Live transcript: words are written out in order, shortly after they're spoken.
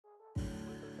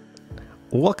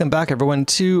Welcome back everyone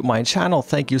to my channel.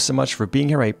 Thank you so much for being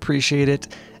here. I appreciate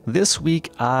it. This week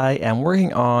I am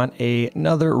working on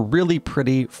another really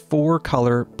pretty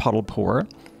 4-color puddle pour.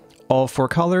 All 4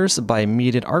 colors by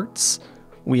Meeden Products.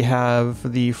 We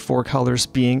have the 4 colors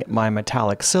being my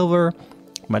metallic silver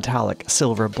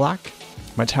black,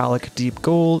 metallic deep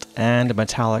gold, and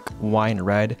metallic wine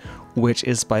red, which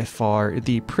is by far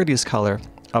the prettiest color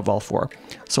of all 4.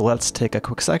 So let's take a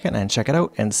quick second and check it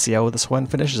out and see how this one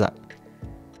finishes up.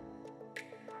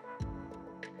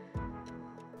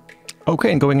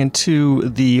 Okay, and going into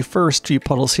the first 2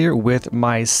 puddles here with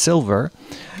my silver.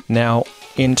 Now,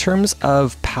 in terms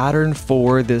of pattern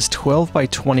for this 12 by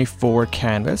 24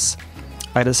 canvas,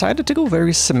 I decided to go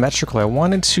very symmetrical. I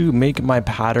wanted to make my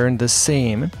pattern the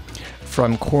same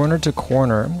from corner to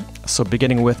corner. So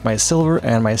beginning with my silver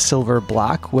and my silver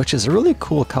black, which is a really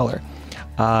cool color.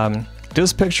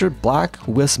 Just picture black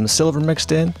with some silver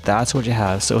mixed in, that's what you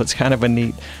have. So it's kind of a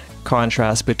neat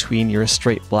contrast between your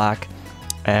straight black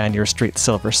and your straight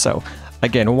silver. So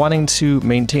again, wanting to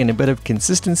maintain a bit of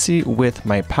consistency with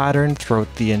my pattern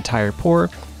throughout the entire pour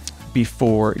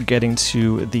before getting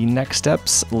to the next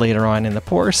steps later on in the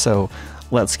pour. So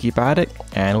let's keep at it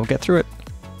and we'll get through it.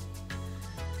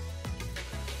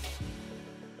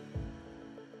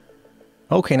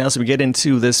 Okay, now as we get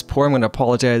into this pour, I'm going to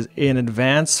apologize in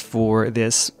advance for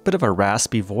this bit of a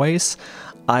raspy voice.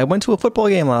 I went to a football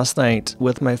game last night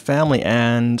with my family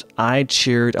and I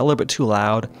cheered a little bit too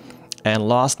loud and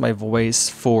lost my voice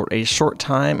for a short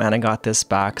time, and I got this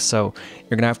back, so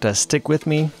you're gonna have to stick with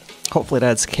me. Hopefully it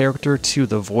adds character to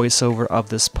the voiceover of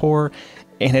this pour,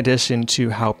 in addition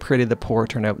to how pretty the pour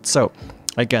turned out. So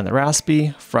again, the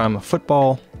raspy from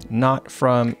football, not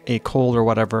from a cold or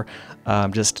whatever,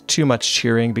 just too much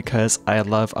cheering because I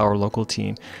love our local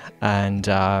team. And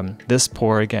this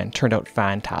pour again turned out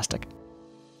fantastic.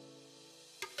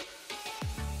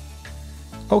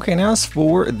 Okay, now as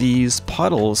for these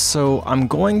puddles, so I'm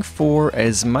going for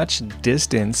as much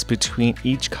distance between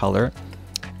each color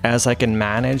as I can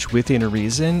manage within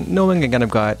reason, knowing again I've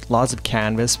got lots of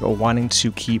canvas, but wanting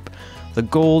to keep the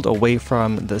gold away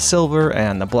from the silver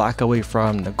and the black away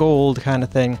from the gold kind of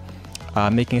thing,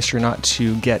 making sure not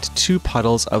to get 2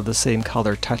 puddles of the same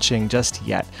color touching just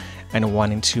yet, and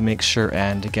wanting to make sure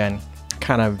and again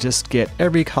kind of just get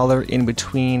every color in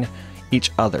between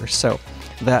each other. So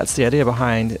that's the idea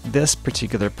behind this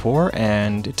particular pour,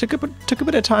 and it took a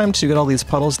bit of time to get all these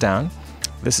puddles down.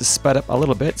 This is sped up a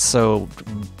little bit, so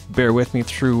bear with me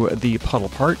through the puddle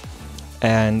part.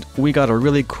 And we got a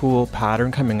really cool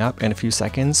pattern coming up in a few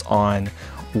seconds on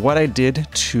what I did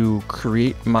to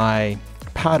create my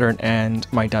pattern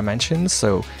and my dimensions,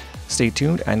 so stay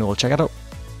tuned and we'll check it out.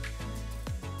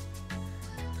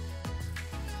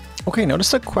 Okay, now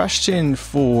just a question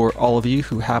for all of you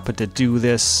who happen to do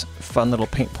this fun little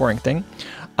paint pouring thing.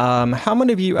 How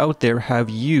many of you out there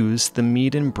have used the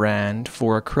Meeden brand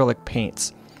for acrylic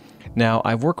paints? Now,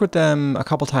 I've worked with them a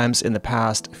couple times in the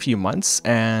past few months,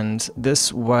 and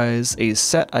this was a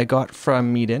set I got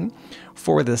from Meeden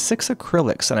for the 6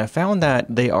 acrylics, and I found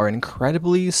that they are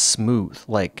incredibly smooth.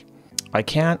 Like, I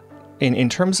can't, in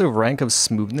terms of rank of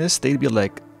smoothness, they'd be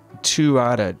like 2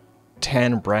 out of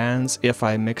 10 brands if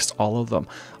I mixed all of them,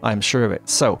 I'm sure of it.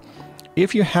 So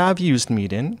if you have used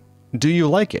Meeden, do you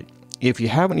like it? If you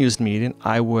haven't used Meeden,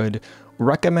 I would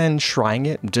recommend trying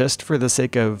it just for the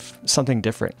sake of something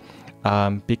different,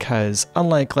 because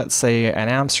unlike, let's say, an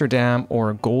Amsterdam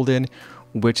or Golden,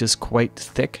 which is quite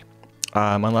thick,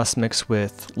 unless mixed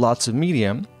with lots of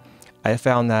medium, I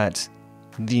found that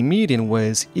the Meeden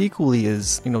was equally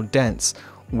as dense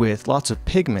with lots of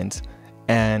pigment,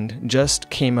 and just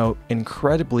came out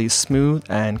incredibly smooth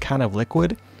and kind of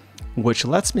liquid, which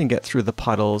lets me get through the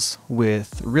puddles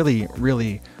with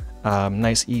really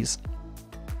nice ease.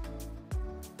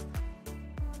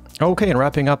 Okay, and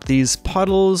wrapping up these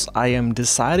puddles, I am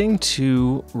deciding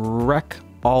to wreck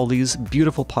all these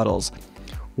beautiful puddles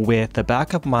with the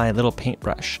back of my little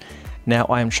paintbrush. Now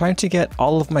I'm trying to get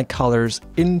all of my colors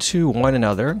into one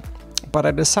another, but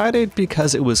I decided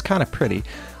because it was kind of pretty,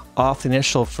 off the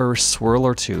initial first swirl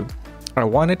or two, I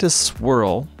wanted to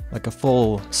swirl like a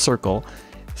full circle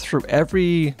through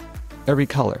every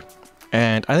color,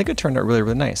 and I think it turned out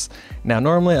really nice. Now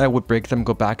normally I would break them,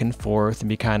 go back and forth and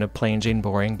be kind of plain Jane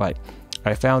boring, but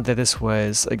I found that this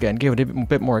was, again, gave it a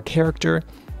bit more character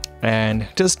and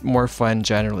just more fun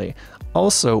generally.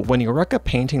 Also, when you wreck a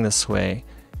painting this way,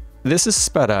 this is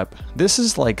sped up. This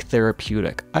is like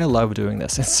therapeutic. I love doing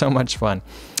this. It's so much fun.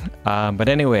 But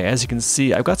anyway, as you can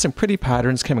see, I've got some pretty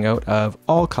patterns coming out of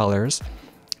all colors,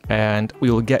 and we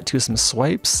will get to some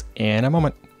swipes in a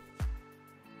moment.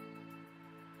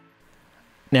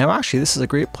 Now, actually, this is a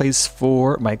great place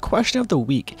for my question of the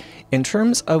week. In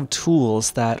terms of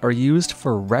tools that are used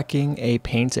for wrecking a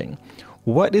painting,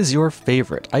 what is your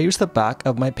favorite? I use the back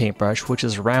of my paintbrush, which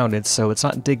is rounded, so it's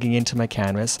not digging into my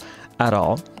canvas at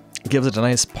all. It gives it a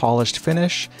nice polished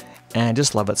finish, and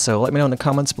just love it. So let me know in the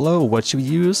comments below what you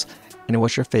use and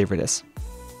what your favorite is.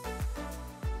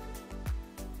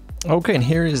 Okay, and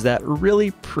here is that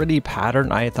really pretty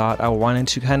pattern I thought I wanted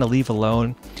to kind of leave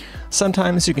alone.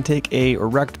 Sometimes you can take a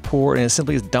wrecked pour and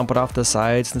simply just dump it off the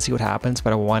sides and see what happens,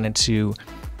 but I wanted to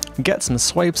get some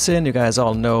swipes in. You guys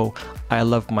all know I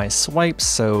love my swipes,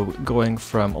 so going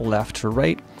from left to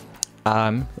right.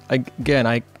 Again,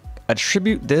 I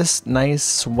attribute this nice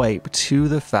swipe to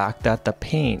the fact that the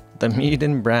paint, the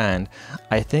Meeden brand,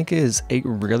 I think is a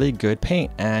really good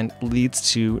paint and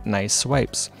leads to nice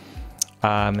swipes.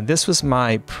 This was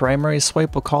my primary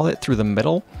swipe, we'll call it, through the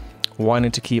middle.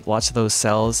 Wanted to keep lots of those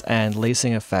cells and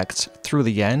lacing effects through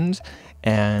the end,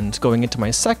 and going into my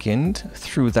second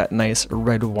through that nice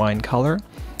red wine color.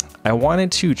 I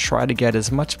wanted to try to get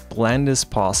as much blend as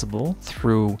possible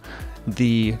through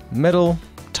the middle,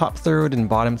 top third, and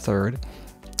bottom third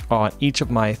on each of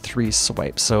my 3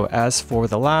 swipes. So as for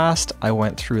the last, I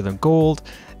went through the gold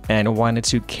and wanted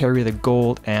to carry the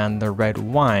gold and the red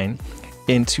wine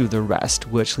into the rest,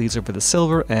 which leads over the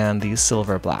silver and the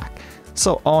silver black.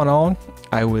 So all in all,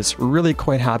 I was really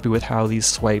quite happy with how these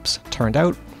swipes turned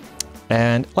out.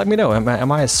 And let me know,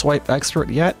 am I a swipe expert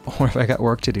yet, or have I got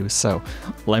work to do? So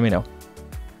let me know.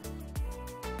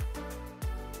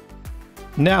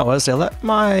 Now, as I let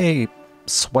my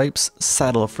swipes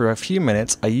settle for a few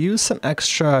minutes, I used some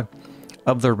extra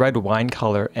of the red wine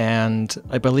color and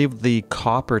I believe the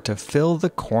copper to fill the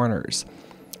corners.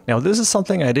 Now, this is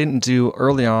something I didn't do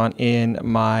early on in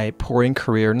my pouring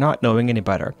career, not knowing any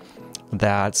better.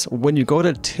 That when you go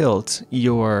to tilt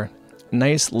your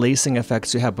nice lacing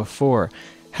effects you had before,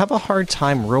 have a hard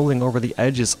time rolling over the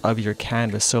edges of your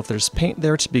canvas. So if there's paint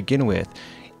there to begin with,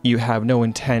 you have no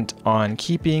intent on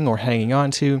keeping or hanging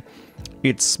on to,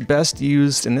 it's best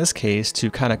used in this case to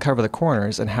kind of cover the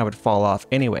corners and have it fall off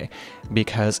anyway,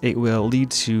 because it will lead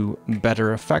to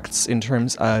better effects in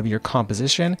terms of your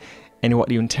composition and what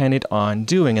you intended on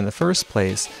doing in the first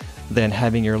place, than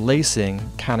having your lacing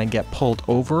kind of get pulled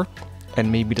over and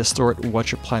maybe distort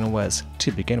what your plan was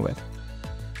to begin with.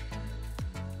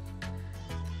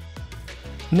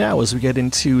 Now, as we get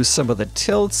into some of the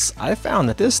tilts, I found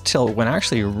that this tilt went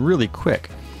actually really quick.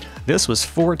 This was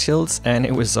 4 tilts and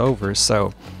it was over.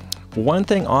 So one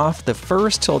thing off the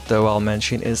first tilt though I'll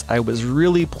mention is I was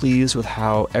really pleased with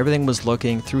how everything was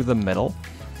looking through the middle.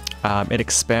 It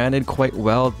expanded quite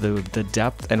well. The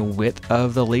depth and width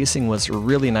of the lacing was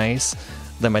really nice.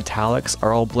 The metallics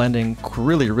are all blending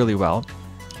really, really well.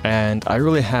 And I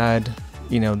really had,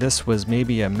 this was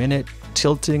maybe a minute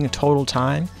tilting total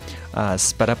time.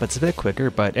 Sped up, it's a bit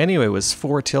quicker, but anyway, it was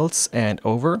 4 tilts and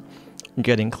over,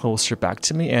 getting closer back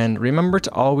to me. And remember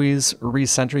to always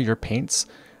recenter your paints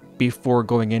before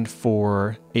going in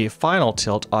for a final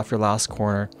tilt off your last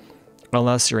corner,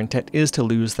 unless your intent is to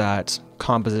lose that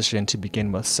composition to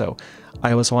begin with. So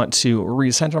I always want to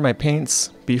recenter my paints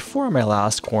before my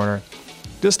last corner,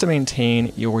 just to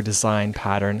maintain your design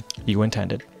pattern you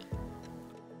intended.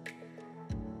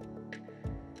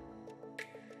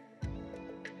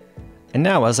 And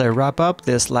now, as I wrap up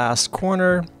this last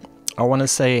corner, I want to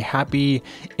say happy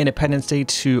Independence Day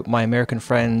to my American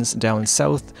friends down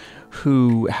south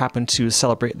who happened to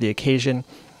celebrate the occasion.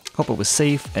 Hope it was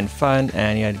safe and fun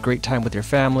and you had a great time with your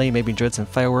family, maybe enjoyed some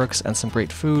fireworks and some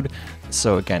great food.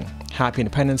 So again, happy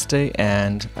Independence Day,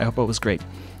 and I hope it was great.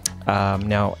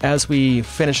 Now, as we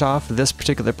finish off this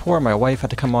particular pour, my wife had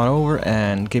to come on over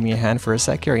and give me a hand for a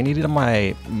sec here. I needed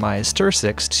my stir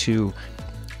sticks to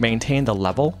maintain the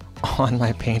level on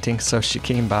my painting, so she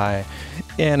came by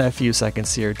in a few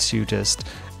seconds here to just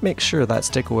make sure that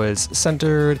stick was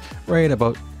centered right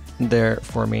about there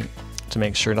for me to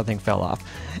make sure nothing fell off.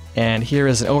 And here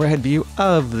is an overhead view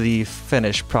of the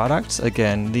finished product.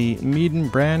 Again, the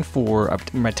Meeden brand for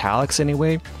metallics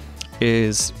anyway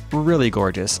is really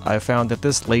gorgeous. I found that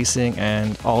this lacing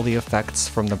and all the effects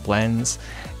from the blends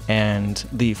and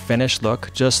the finished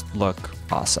look just look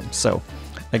awesome. So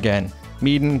again,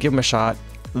 Meeden, give them a shot.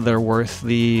 They're worth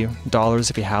the dollars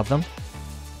if you have them.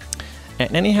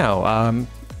 And anyhow,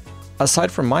 aside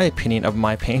from my opinion of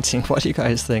my painting, what do you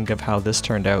guys think of how this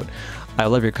turned out? I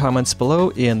love your comments below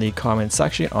in the comment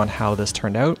section on how this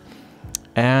turned out.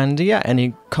 And yeah,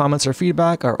 any comments or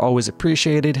feedback are always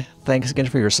appreciated. Thanks again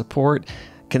for your support.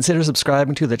 Consider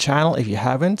subscribing to the channel if you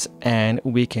haven't, and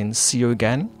we can see you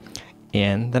again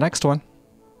in the next one.